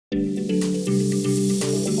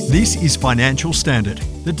This is Financial Standard,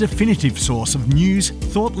 the definitive source of news,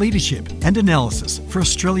 thought leadership and analysis for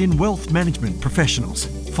Australian wealth management professionals.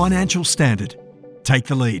 Financial Standard. Take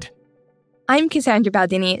the lead. I'm Cassandra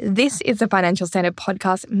Baldini. This is the Financial Standard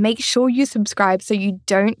podcast. Make sure you subscribe so you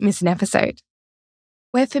don't miss an episode.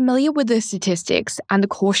 We're familiar with the statistics and the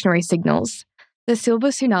cautionary signals. The silver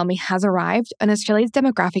tsunami has arrived and Australia's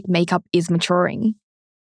demographic makeup is maturing.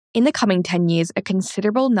 In the coming 10 years, a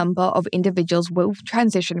considerable number of individuals will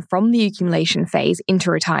transition from the accumulation phase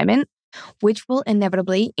into retirement, which will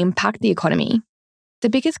inevitably impact the economy. The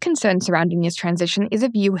biggest concern surrounding this transition is a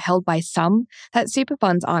view held by some that super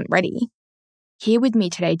funds aren't ready. Here with me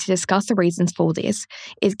today to discuss the reasons for this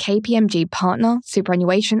is KPMG partner,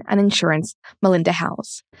 superannuation and insurance, Melinda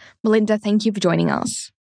Howes. Melinda, thank you for joining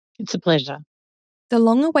us. It's a pleasure. The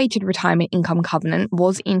long-awaited retirement income covenant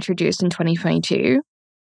was introduced in 2022.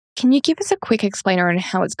 Can you give us a quick explainer on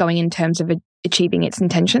how it's going in terms of achieving its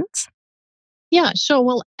intentions? Yeah, sure.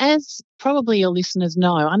 Well, as probably your listeners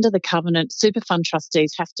know, under the covenant, super fund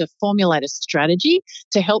trustees have to formulate a strategy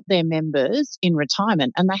to help their members in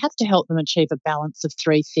retirement, and they have to help them achieve a balance of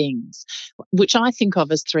three things, which I think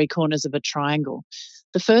of as three corners of a triangle.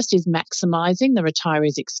 The first is maximising the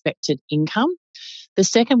retiree's expected income. The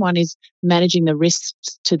second one is managing the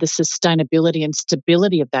risks to the sustainability and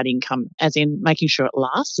stability of that income, as in making sure it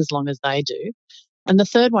lasts as long as they do. And the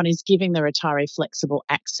third one is giving the retiree flexible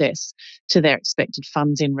access to their expected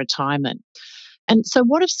funds in retirement. And so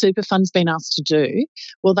what have super funds been asked to do?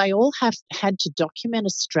 Well, they all have had to document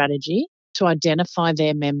a strategy to identify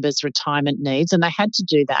their members' retirement needs, and they had to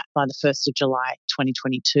do that by the 1st of July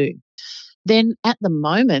 2022. Then at the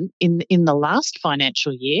moment, in the last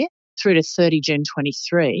financial year, through to 30 June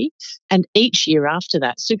 23, and each year after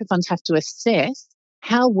that, super funds have to assess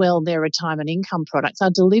how well their retirement income products are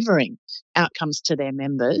delivering outcomes to their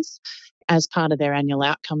members as part of their annual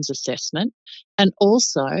outcomes assessment. And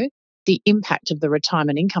also, the impact of the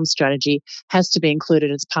retirement income strategy has to be included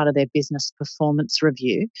as part of their business performance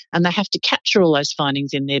review, and they have to capture all those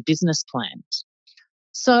findings in their business plans.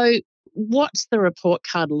 So what's the report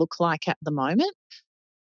card look like at the moment?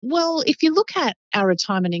 Well, if you look at our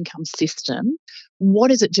retirement income system, what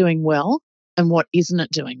is it doing well and what isn't it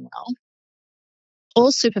doing well?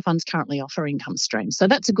 All super funds currently offer income streams, so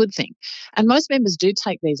that's a good thing. And most members do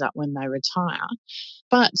take these up when they retire,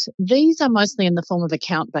 but these are mostly in the form of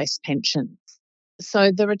account-based pensions.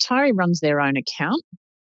 So the retiree runs their own account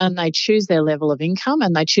and they choose their level of income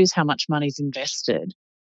and they choose how much money is invested.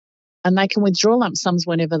 And they can withdraw lump sums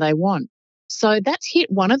whenever they want. So that's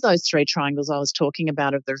hit one of those three triangles I was talking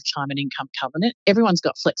about of the retirement income covenant. Everyone's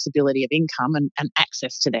got flexibility of income and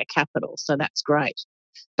access to their capital, so that's great.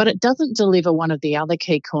 But it doesn't deliver one of the other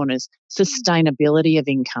key corners, sustainability of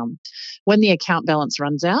income. When the account balance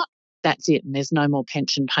runs out, that's it, and there's no more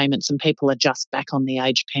pension payments and people are just back on the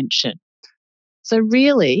age pension. So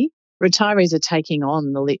really, retirees are taking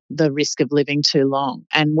on the risk of living too long,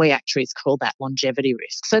 and we actuaries call that longevity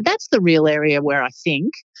risk. So that's the real area where I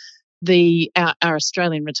think our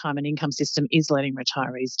Australian retirement income system is letting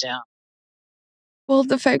retirees down. Well,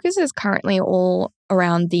 the focus is currently all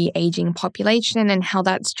around the ageing population and how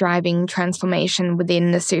that's driving transformation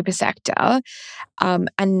within the super sector,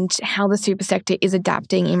 and how the super sector is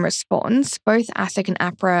adapting in response. Both ASIC and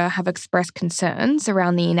APRA have expressed concerns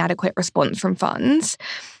around the inadequate response from funds.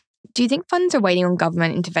 Do you think funds are waiting on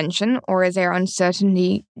government intervention, or is there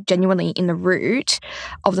uncertainty genuinely in the root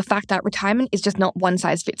of the fact that retirement is just not one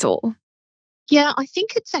size fits all? Yeah, I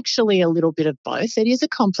think it's actually a little bit of both. It is a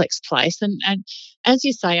complex place. And as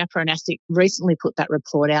you say, APRA and ASIC recently put that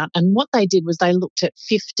report out. And what they did was they looked at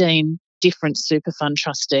 15 different super fund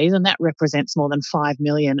trustees, and that represents more than 5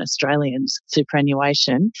 million Australians'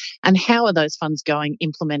 superannuation. And how are those funds going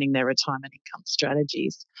implementing their retirement income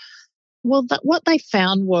strategies? Well, what they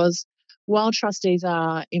found was while trustees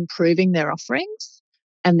are improving their offerings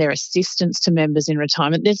and their assistance to members in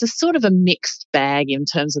retirement, there's a sort of a mixed bag in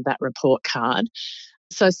terms of that report card.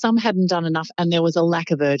 So some hadn't done enough and there was a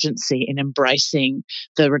lack of urgency in embracing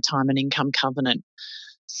the retirement income covenant.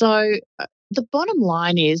 So the bottom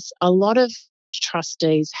line is a lot of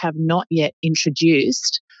trustees have not yet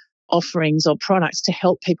introduced offerings or products to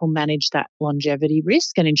help people manage that longevity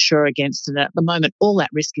risk and insure against it. At the moment, all that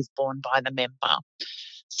risk is borne by the member.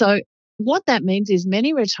 So what that means is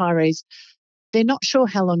many retirees, they're not sure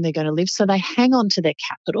how long they're going to live, so they hang on to their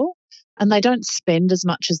capital and they don't spend as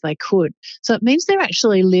much as they could. So it means they're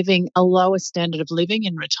actually living a lower standard of living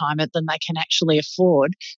in retirement than they can actually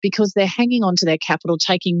afford because they're hanging on to their capital,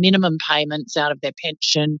 taking minimum payments out of their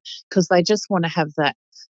pension because they just want to have that,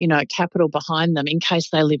 capital behind them in case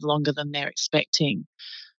they live longer than they're expecting.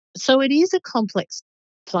 So it is a complex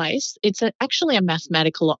place, it's actually a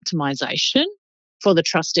mathematical optimization for the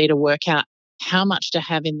trustee to work out how much to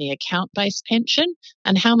have in the account-based pension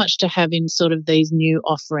and how much to have in sort of these new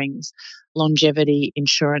offerings, longevity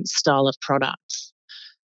insurance style of products.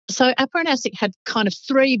 So APRA and ASIC had kind of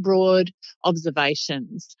three broad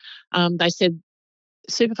observations. They said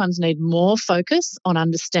super funds need more focus on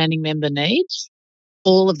understanding member needs.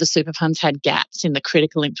 All of the super funds had gaps in the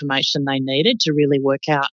critical information they needed to really work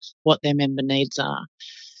out what their member needs are.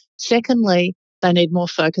 Secondly, they need more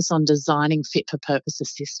focus on designing fit-for-purpose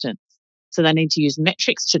assistance. So they need to use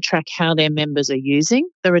metrics to track how their members are using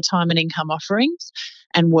the retirement income offerings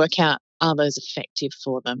and work out are those effective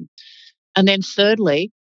for them. And then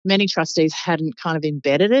thirdly, many trustees hadn't kind of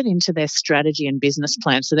embedded it into their strategy and business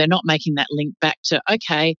plan. So they're not making that link back to,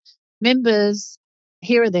 okay, members,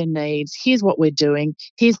 here are their needs, here's what we're doing,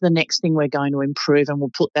 here's the next thing we're going to improve, and we'll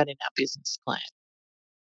put that in our business plan.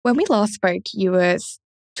 When we last spoke, you were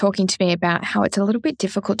talking to me about how it's a little bit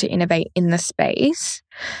difficult to innovate in the space.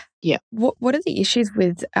 Yeah. What are the issues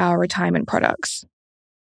with our retirement products?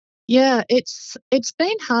 Yeah, it's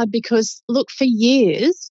been hard because, look, for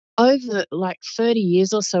years, over like 30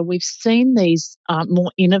 years or so, we've seen these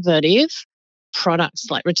more innovative products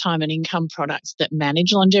like retirement income products that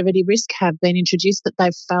manage longevity risk have been introduced, but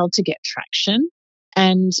they've failed to get traction.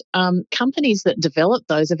 And companies that develop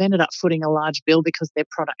those have ended up footing a large bill because their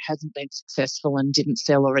product hasn't been successful and didn't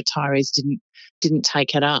sell, or retirees didn't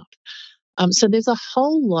take it up. So there's a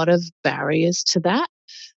whole lot of barriers to that.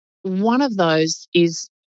 One of those is,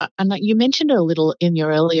 and you mentioned it a little in your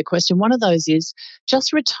earlier question, one of those is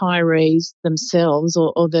just retirees themselves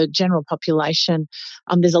or the general population.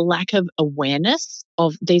 There's a lack of awareness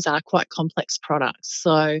of these are quite complex products.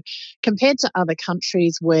 So compared to other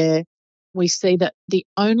countries where we see that the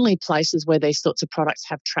only places where these sorts of products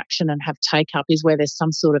have traction and have take-up is where there's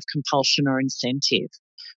some sort of compulsion or incentive.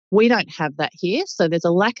 We don't have that here. So there's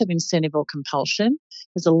a lack of incentive or compulsion.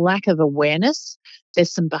 There's a lack of awareness.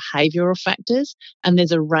 There's some behavioural factors, and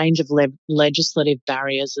there's a range of legislative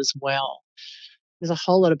barriers as well. There's a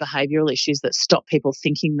whole lot of behavioural issues that stop people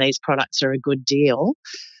thinking these products are a good deal.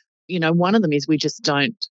 One of them is we just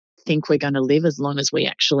don't think we're going to live as long as we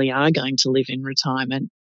actually are going to live in retirement.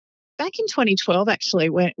 Back in 2012, actually,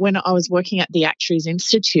 when I was working at the Actuaries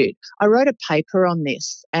Institute, I wrote a paper on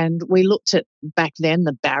this, and we looked at back then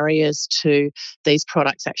the barriers to these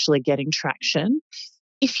products actually getting traction.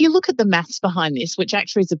 If you look at the maths behind this, which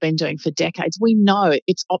actuaries have been doing for decades, we know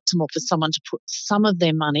it's optimal for someone to put some of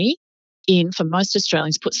their money in, for most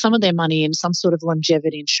Australians, put some of their money in some sort of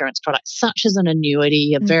longevity insurance product, such as an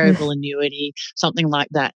annuity, a variable annuity, something like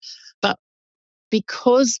that. But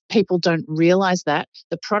because people don't realise that,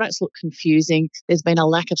 the products look confusing. There's been a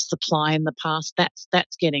lack of supply in the past.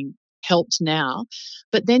 That's getting helped now.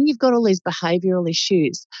 But then you've got all these behavioural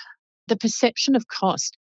issues. The perception of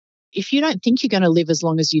cost. If you don't think you're going to live as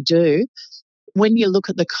long as you do, when you look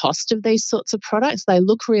at the cost of these sorts of products, they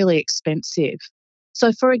look really expensive.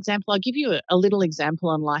 So, for example, I'll give you a little example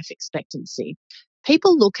on life expectancy.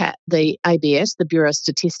 People look at the ABS, the Bureau of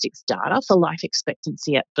Statistics data for life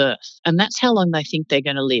expectancy at birth, and that's how long they think they're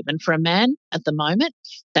going to live. And for a man at the moment,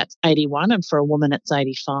 that's 81, and for a woman, it's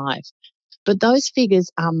 85. But those figures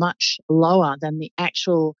are much lower than the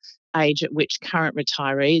actual age at which current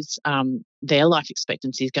retirees, their life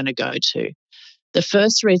expectancy is going to go to. The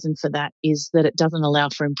first reason for that is that it doesn't allow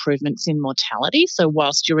for improvements in mortality. So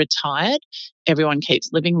whilst you're retired, everyone keeps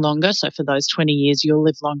living longer. So for those 20 years, you'll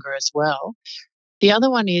live longer as well. The other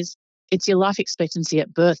one is it's your life expectancy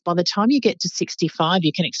at birth. By the time you get to 65,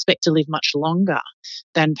 you can expect to live much longer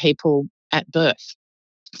than people at birth.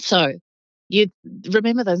 So you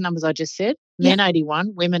remember those numbers I just said? Men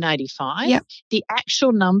 81, women 85. Yep. The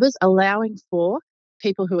actual numbers allowing for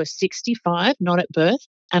people who are 65, not at birth,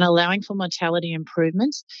 and allowing for mortality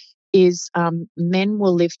improvements is men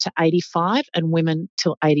will live to 85 and women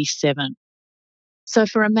till 87. So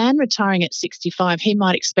for a man retiring at 65, he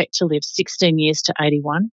might expect to live 16 years to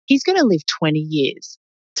 81. He's going to live 20 years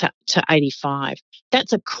to 85.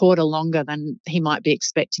 That's a quarter longer than he might be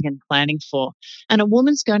expecting and planning for. And a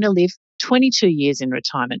woman's going to live 22 years in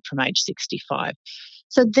retirement from age 65.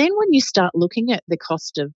 So then when you start looking at the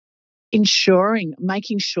cost of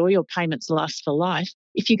making sure your payments last for life,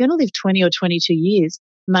 if you're going to live 20 or 22 years,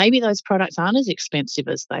 maybe those products aren't as expensive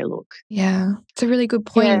as they look. Yeah, it's a really good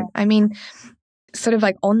point. Yeah. I mean, sort of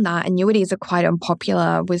like on that, annuities are quite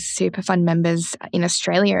unpopular with super fund members in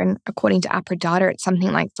Australia. And according to APRA data, it's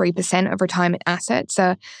something like 3% of retirement assets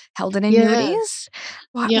are held in annuities.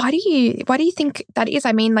 Why do you think that is?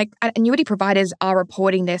 I mean, like annuity providers are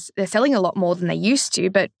reporting this, they're selling a lot more than they used to,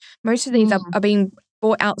 but most of these are being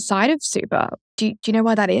bought outside of super. Do you know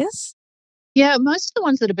why that is? Yeah, most of the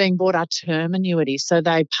ones that are being bought are term annuities, so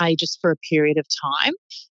they pay just for a period of time.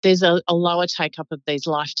 There's a lower take-up of these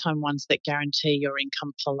lifetime ones that guarantee your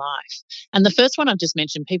income for life. And the first one I've just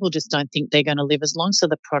mentioned, people just don't think they're going to live as long, so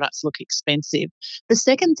the products look expensive. The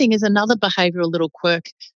second thing is another behavioural little quirk,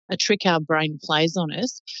 a trick our brain plays on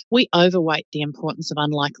us. We overweight the importance of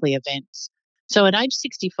unlikely events. So at age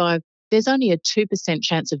 65, there's only a 2%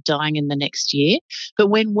 chance of dying in the next year. But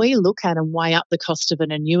when we look at and weigh up the cost of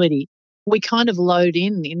an annuity, we kind of load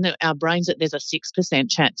our brains that there's a 6%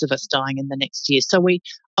 chance of us dying in the next year. So we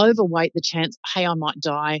overweight the chance, hey, I might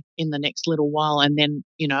die in the next little while, and then,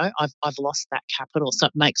 I've lost that capital. So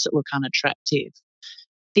it makes it look unattractive.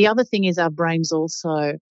 The other thing is our brains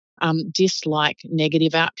also dislike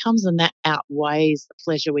negative outcomes, and that outweighs the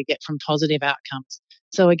pleasure we get from positive outcomes.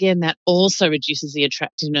 So again, that also reduces the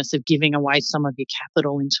attractiveness of giving away some of your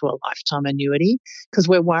capital into a lifetime annuity, because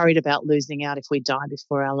we're worried about losing out if we die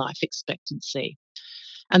before our life expectancy.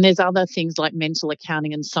 And there's other things like mental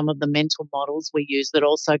accounting and some of the mental models we use that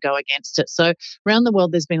also go against it. So around the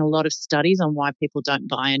world, there's been a lot of studies on why people don't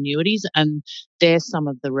buy annuities, and there's some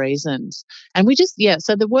of the reasons. And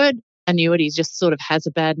so the word annuities just sort of has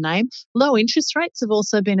a bad name. Low interest rates have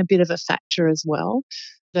also been a bit of a factor as well.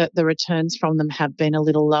 The returns from them have been a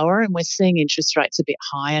little lower, and we're seeing interest rates a bit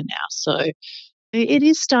higher now. So it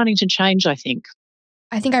is starting to change, I think.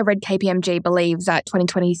 I think I read KPMG believes that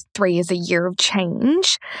 2023 is a year of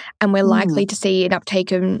change, and we're likely to see an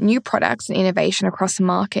uptake of new products and innovation across the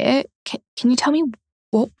market. Can you tell me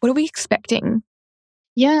what are we expecting?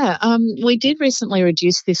 Yeah, we did recently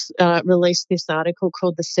release this article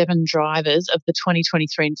called "The 7 Drivers of the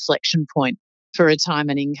 2023 Inflection Point for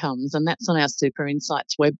Retirement Incomes," and that's on our Super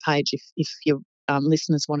Insights webpage if your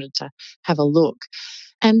listeners wanted to have a look.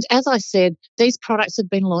 And as I said, these products have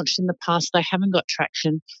been launched in the past. They haven't got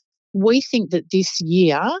traction. We think that this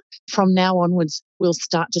year, from now onwards, we'll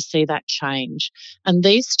start to see that change. And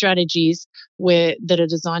these strategies that are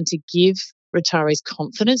designed to give retirees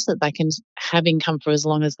confidence that they can have income for as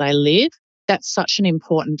long as they live, that's such an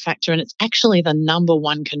important factor. And it's actually the number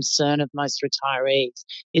one concern of most retirees,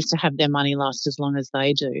 is to have their money last as long as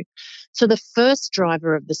they do. So the first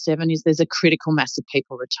driver of the 7 is there's a critical mass of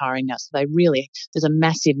people retiring now. So there's a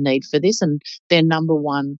massive need for this, and their number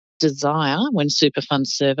one desire when super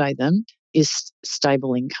funds survey them is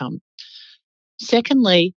stable income.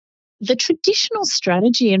 Secondly, the traditional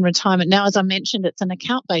strategy in retirement now, as I mentioned, it's an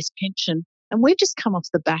account-based pension, and we've just come off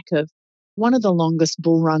the back of one of the longest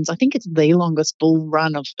bull runs. I think it's the longest bull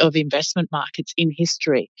run of investment markets in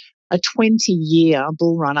history, a 20-year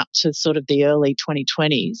bull run up to sort of the early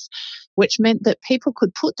 2020s, which meant that people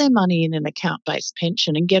could put their money in an account-based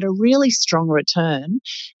pension and get a really strong return,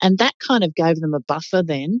 and that kind of gave them a buffer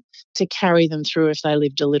then to carry them through if they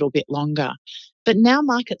lived a little bit longer. But now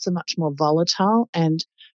markets are much more volatile, and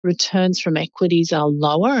returns from equities are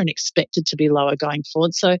lower and expected to be lower going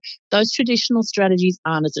forward. So those traditional strategies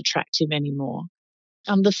aren't as attractive anymore.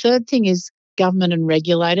 The third thing is government and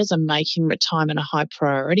regulators are making retirement a high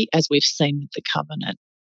priority, as we've seen with the Covenant.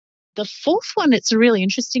 The fourth one, it's a really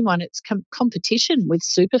interesting one. It's competition with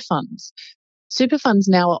super funds. Super funds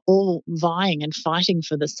now are all vying and fighting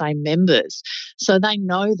for the same members. So they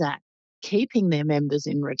know that keeping their members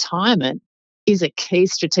in retirement is a key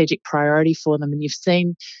strategic priority for them. And you've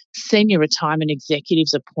seen senior retirement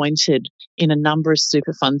executives appointed in a number of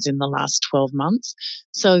super funds in the last 12 months.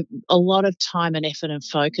 So a lot of time and effort and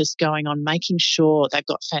focus going on making sure they've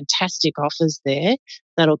got fantastic offers there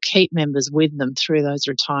that'll keep members with them through those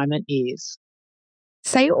retirement years.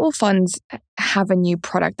 Say all funds have a new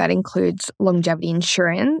product that includes longevity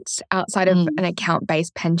insurance outside of an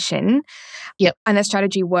account-based pension. Yep. And a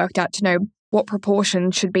strategy worked out to know what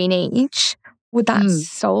proportion should be in each. Would that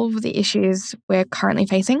solve the issues we're currently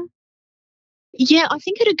facing? Yeah, I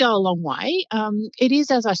think it'd go a long way. It is,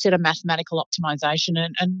 as I said, a mathematical optimisation,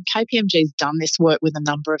 and KPMG's done this work with a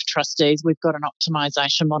number of trustees. We've got an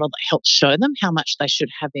optimisation model that helps show them how much they should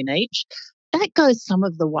have in each. That goes some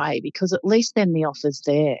of the way, because at least then the offer's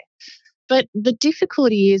there. But the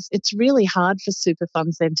difficulty is it's really hard for super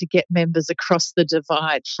funds then to get members across the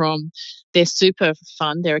divide from their super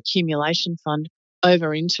fund, their accumulation fund,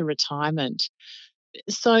 over into retirement.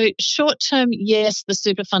 So short term, yes, the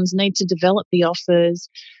super funds need to develop the offers.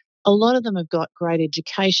 A lot of them have got great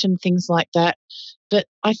education, things like that. But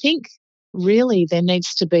I think really there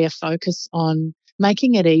needs to be a focus on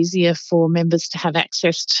making it easier for members to have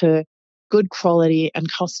access to good quality and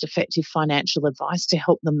cost-effective financial advice to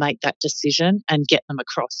help them make that decision and get them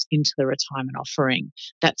across into the retirement offering.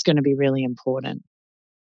 That's going to be really important.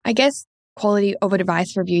 I guess quality of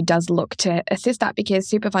advice review does look to assist that, because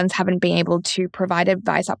super funds haven't been able to provide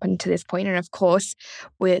advice up until this point. And of course,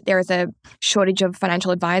 there is a shortage of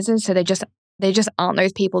financial advisors, so there just aren't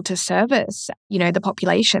those people to service, the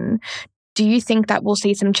population. Do you think that we'll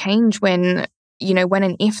see some change when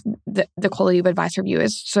and if the quality of advice review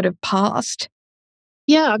is sort of passed?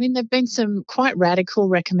 Yeah, I mean, there have been some quite radical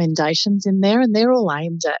recommendations in there, and they're all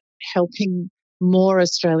aimed at helping more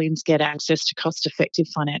Australians get access to cost-effective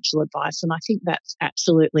financial advice. And I think that's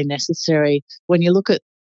absolutely necessary when you look at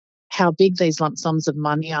how big these lump sums of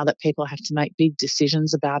money are that people have to make big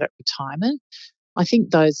decisions about at retirement. I think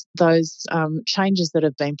those changes that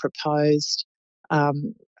have been proposed,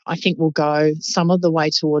 I think will go some of the way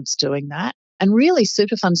towards doing that. And really,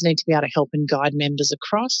 super funds need to be able to help and guide members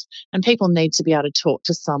across, and people need to be able to talk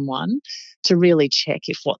to someone to really check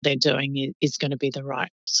if what they're doing is going to be the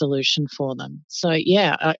right solution for them. So,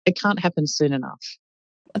 yeah, it can't happen soon enough.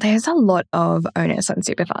 There's a lot of onus on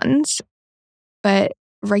super funds, but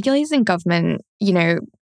regulators in government,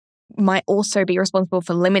 might also be responsible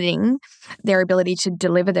for limiting their ability to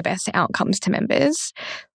deliver the best outcomes to members.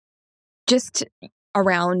 Just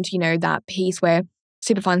around, that piece where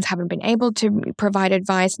super funds haven't been able to provide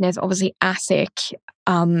advice, and there's obviously ASIC.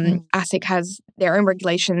 ASIC has their own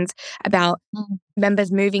regulations about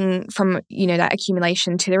members moving from, that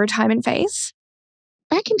accumulation to the retirement phase.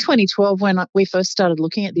 Back in 2012, when we first started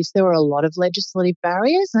looking at this, there were a lot of legislative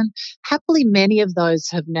barriers, and happily many of those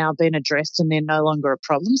have now been addressed and they're no longer a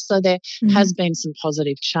problem. So there has been some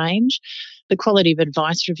positive change. The quality of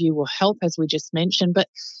advice review will help, as we just mentioned. But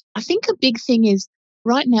I think a big thing is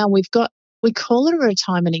right now we call it a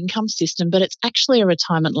retirement income system, but it's actually a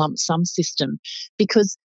retirement lump sum system,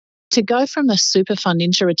 because to go from a super fund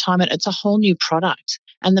into retirement, it's a whole new product,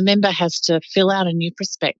 and the member has to fill out a new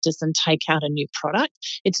prospectus and take out a new product.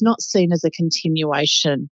 It's not seen as a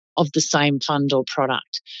continuation of the same fund or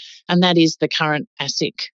product, and that is the current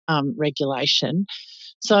ASIC regulation.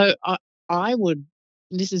 So I would,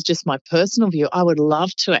 this is just my personal view, I would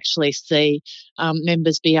love to actually see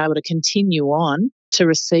members be able to continue on to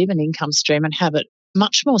receive an income stream and have it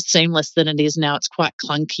much more seamless than it is now. It's quite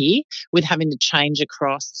clunky with having to change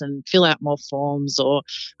across and fill out more forms or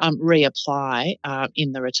reapply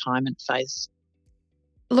in the retirement phase.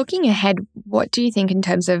 Looking ahead, what do you think in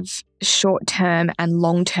terms of short-term and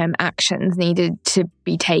long-term actions needed to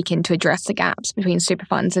be taken to address the gaps between super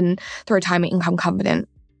funds and the retirement income covenant?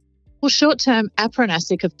 Well, short-term, APRA and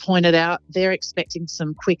ASIC have pointed out they're expecting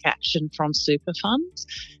some quick action from super funds.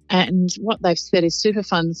 And what they've said is super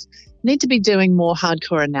funds need to be doing more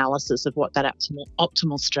hardcore analysis of what that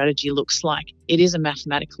optimal strategy looks like. It is a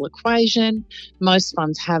mathematical equation. Most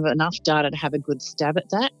funds have enough data to have a good stab at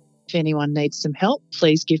that. If anyone needs some help,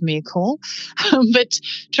 please give me a call. But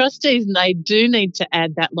trustees, they do need to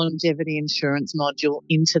add that longevity insurance module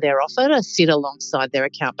into their offer to sit alongside their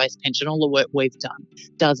account-based pension. All the work we've done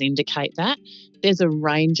does indicate that. There's a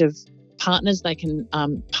range of partners they can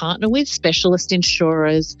partner with, specialist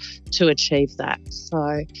insurers, to achieve that.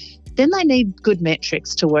 So then they need good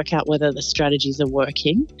metrics to work out whether the strategies are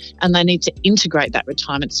working, and they need to integrate that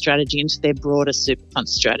retirement strategy into their broader super fund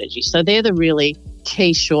strategy. So they're the really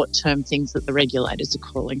key short-term things that the regulators are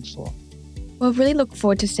calling for. We'll really look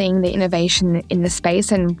forward to seeing the innovation in the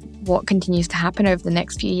space and what continues to happen over the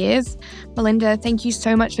next few years. Melinda, thank you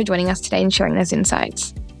so much for joining us today and sharing those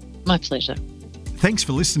insights. My pleasure. Thanks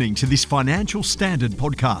for listening to this Financial Standard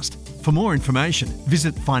podcast. For more information,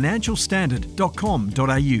 visit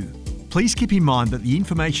financialstandard.com.au. Please keep in mind that the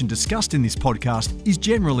information discussed in this podcast is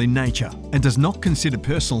general in nature and does not consider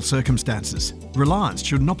personal circumstances. Reliance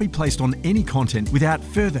should not be placed on any content without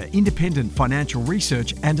further independent financial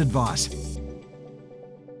research and advice.